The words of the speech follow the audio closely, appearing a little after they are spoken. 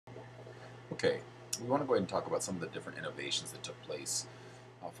Okay, we want to go ahead and talk about some of the different innovations that took place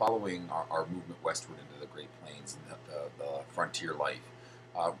following our movement westward into the Great Plains and the frontier life.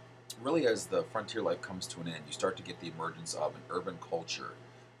 Uh, really, as the frontier life comes to an end, you start to get the emergence of an urban culture,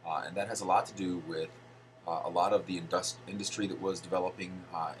 and that has a lot to do with a lot of the industry that was developing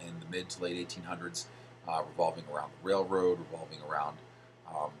in the mid to late 1800s, revolving around the railroad, revolving around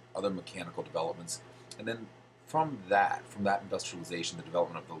other mechanical developments, and then from that industrialization, the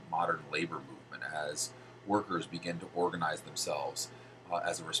development of the modern labor movement as workers begin to organize themselves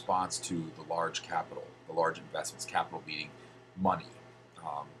as a response to the large capital, the large investments, capital being money,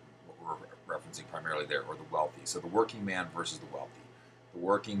 what we're referencing primarily there, or the wealthy. So the working man versus the wealthy, the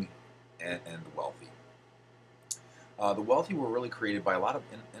working and the wealthy. The wealthy were really created by a lot of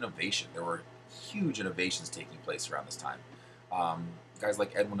innovation. There were huge innovations taking place around this time. Um, Guys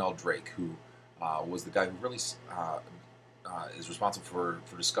like Edwin L. Drake, who was the guy who really is responsible for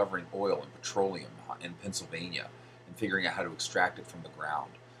discovering oil and petroleum in Pennsylvania and figuring out how to extract it from the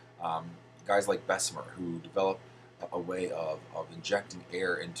ground. Um, Guys like Bessemer, who developed a way of injecting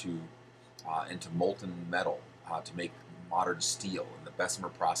air into molten metal to make modern steel, and the Bessemer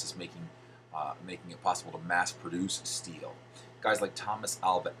process making it possible to mass produce steel. Guys like Thomas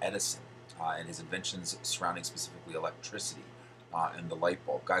Alva Edison and his inventions surrounding specifically electricity and the light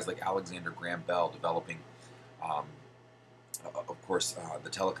bulb. Guys like Alexander Graham Bell developing, um, of course, the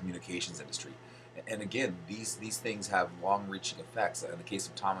telecommunications industry. And again, these things have long-reaching effects. In the case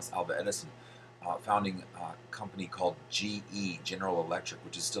of Thomas Alva Edison, founding a company called GE, General Electric,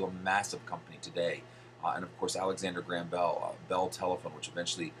 which is still a massive company today. And of course, Alexander Graham Bell, Bell Telephone, which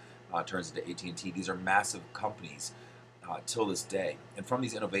eventually turns into AT&T. These are massive companies till this day. And from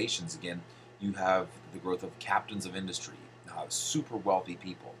these innovations, again, you have the growth of captains of industry, super wealthy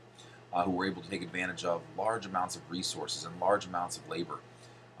people who were able to take advantage of large amounts of resources and large amounts of labor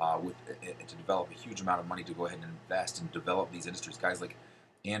to develop a huge amount of money to go ahead and invest and develop these industries. Guys like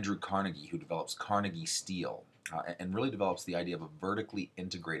Andrew Carnegie, who develops Carnegie Steel and really develops the idea of a vertically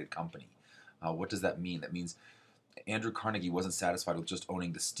integrated company. What does that mean? That means Andrew Carnegie wasn't satisfied with just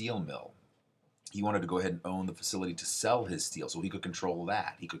owning the steel mill. He wanted to go ahead and own the facility to sell his steel so he could control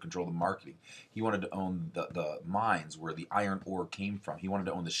that. He could control the marketing. He wanted to own the mines where the iron ore came from. He wanted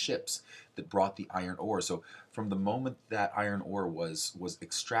to own the ships that brought the iron ore. So from the moment that iron ore was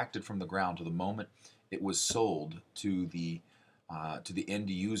extracted from the ground to the moment it was sold to the end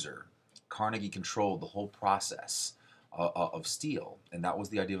user, Carnegie controlled the whole process of steel, and that was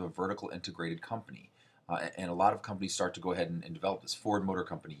the idea of a vertical integrated company. And a lot of companies start to go ahead and develop this. Ford Motor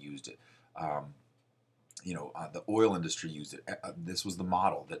Company used it. Um, the oil industry used it. This was the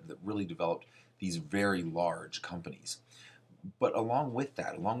model that really developed these very large companies. But along with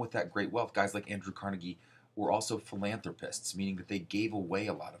that great wealth, guys like Andrew Carnegie were also philanthropists, meaning that they gave away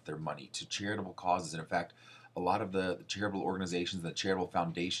a lot of their money to charitable causes. And in fact, a lot of the charitable organizations and the charitable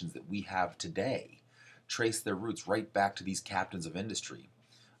foundations that we have today trace their roots right back to these captains of industry.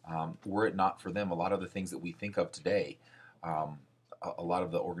 Were it not for them, a lot of the things that we think of today, um, a lot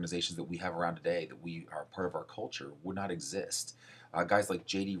of the organizations that we have around today that we are part of our culture would not exist. Guys like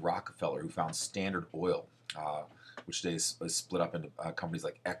J.D. Rockefeller, who found Standard Oil, which today is split up into companies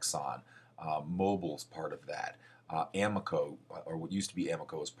like Exxon, Mobil's part of that, Amoco, or what used to be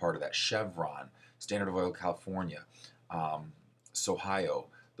Amoco, is part of that, Chevron, Standard Oil California, um, Sohio.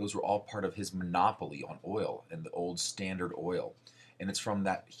 Those were all part of his monopoly on oil and the old Standard Oil. And it's from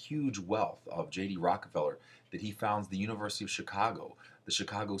that huge wealth of J.D. Rockefeller that he founds the University of Chicago, the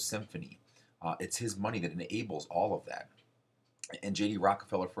Chicago Symphony. It's his money that enables all of that. And J.D.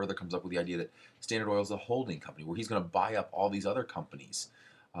 Rockefeller further comes up with the idea that Standard Oil is a holding company where he's going to buy up all these other companies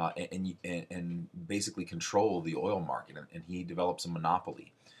and basically control the oil market. And he develops a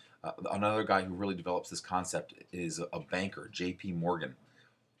monopoly. Another guy who really develops this concept is a banker, J.P. Morgan,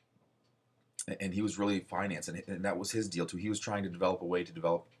 and he was really finance, and that was his deal too. He was trying to develop a way to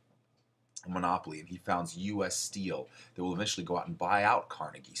develop a monopoly, and he founds U.S. Steel that will eventually go out and buy out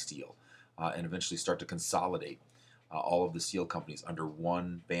Carnegie Steel, and eventually start to consolidate all of the steel companies under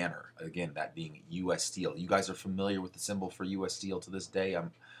one banner. Again, that being U.S. Steel. You guys are familiar with the symbol for U.S. Steel to this day.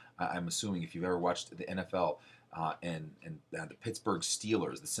 I'm assuming if you've ever watched the NFL and the Pittsburgh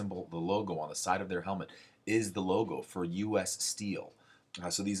Steelers, the symbol, the logo on the side of their helmet is the logo for U.S. Steel.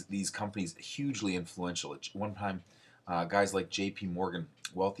 So these companies hugely influential. At one time, guys like J.P. Morgan,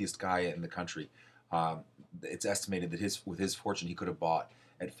 wealthiest guy in the country, um, it's estimated that with his fortune he could have bought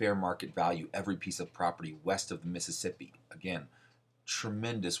at fair market value every piece of property west of the Mississippi. Again,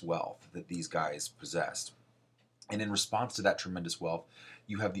 tremendous wealth that these guys possessed. And in response to that tremendous wealth,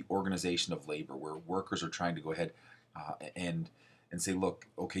 you have the organization of labor, where workers are trying to go ahead and and say, look,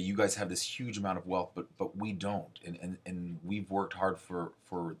 okay, you guys have this huge amount of wealth, but we don't, and we've worked hard for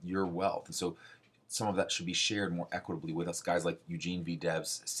your wealth, and so some of that should be shared more equitably with us. Guys like Eugene V.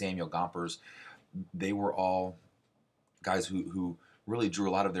 Debs, Samuel Gompers, they were all guys who really drew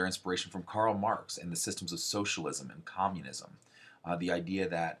a lot of their inspiration from Karl Marx and the systems of socialism and communism. The idea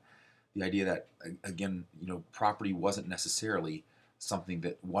that again, property wasn't necessarily something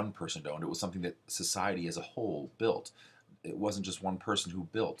that one person owned. It was something that society as a whole built. It wasn't just one person who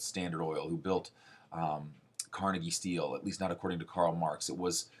built Standard Oil, who built Carnegie Steel. At least not according to Karl Marx. It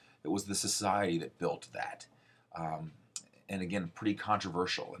was the society that built that. Um, and again, pretty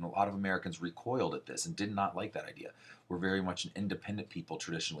controversial. And a lot of Americans recoiled at this and did not like that idea. We're very much an independent people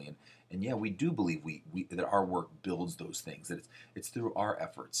traditionally, and yeah, we do believe that our work builds those things. That it's through our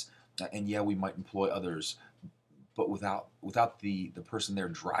efforts, and yeah, we might employ others, but without the person there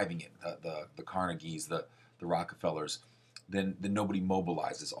driving it, the Carnegies, the Rockefellers, then nobody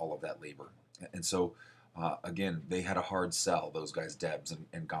mobilizes all of that labor. And so again, they had a hard sell. Those guys, Debs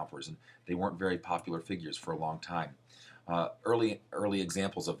and Gompers, and they weren't very popular figures for a long time. Early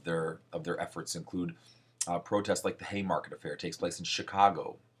examples of their efforts include protests like the Haymarket Affair. Takes place in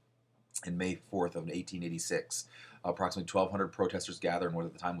Chicago in May 4th of 1886. Approximately 1,200 protesters gather in what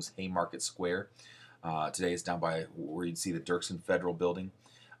at the time was Haymarket Square. Today it's down by where you'd see the Dirksen Federal Building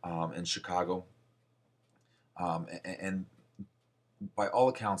in Chicago. And by all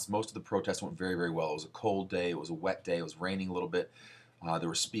accounts, most of the protests went very, very well. It was a cold day. It was a wet day. It was raining a little bit. There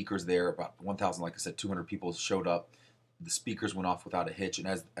were speakers there. About 1,000, like I said, 200 people showed up. The speakers went off without a hitch. And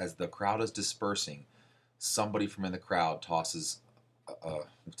as the crowd is dispersing, somebody from in the crowd tosses,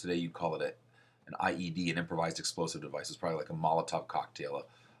 today you'd call it an IED, an improvised explosive device. It's probably like a Molotov cocktail,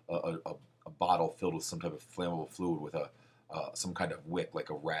 a bottle filled with some type of flammable fluid with some kind of wick,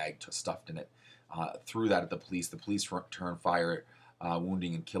 like a rag stuffed in it. Threw that at the police. The police turned fire,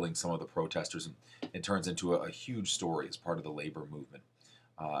 wounding and killing some of the protesters. And it turns into a huge story as part of the labor movement.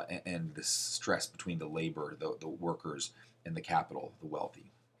 And this stress between the labor, the workers, and the capital, the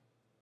wealthy.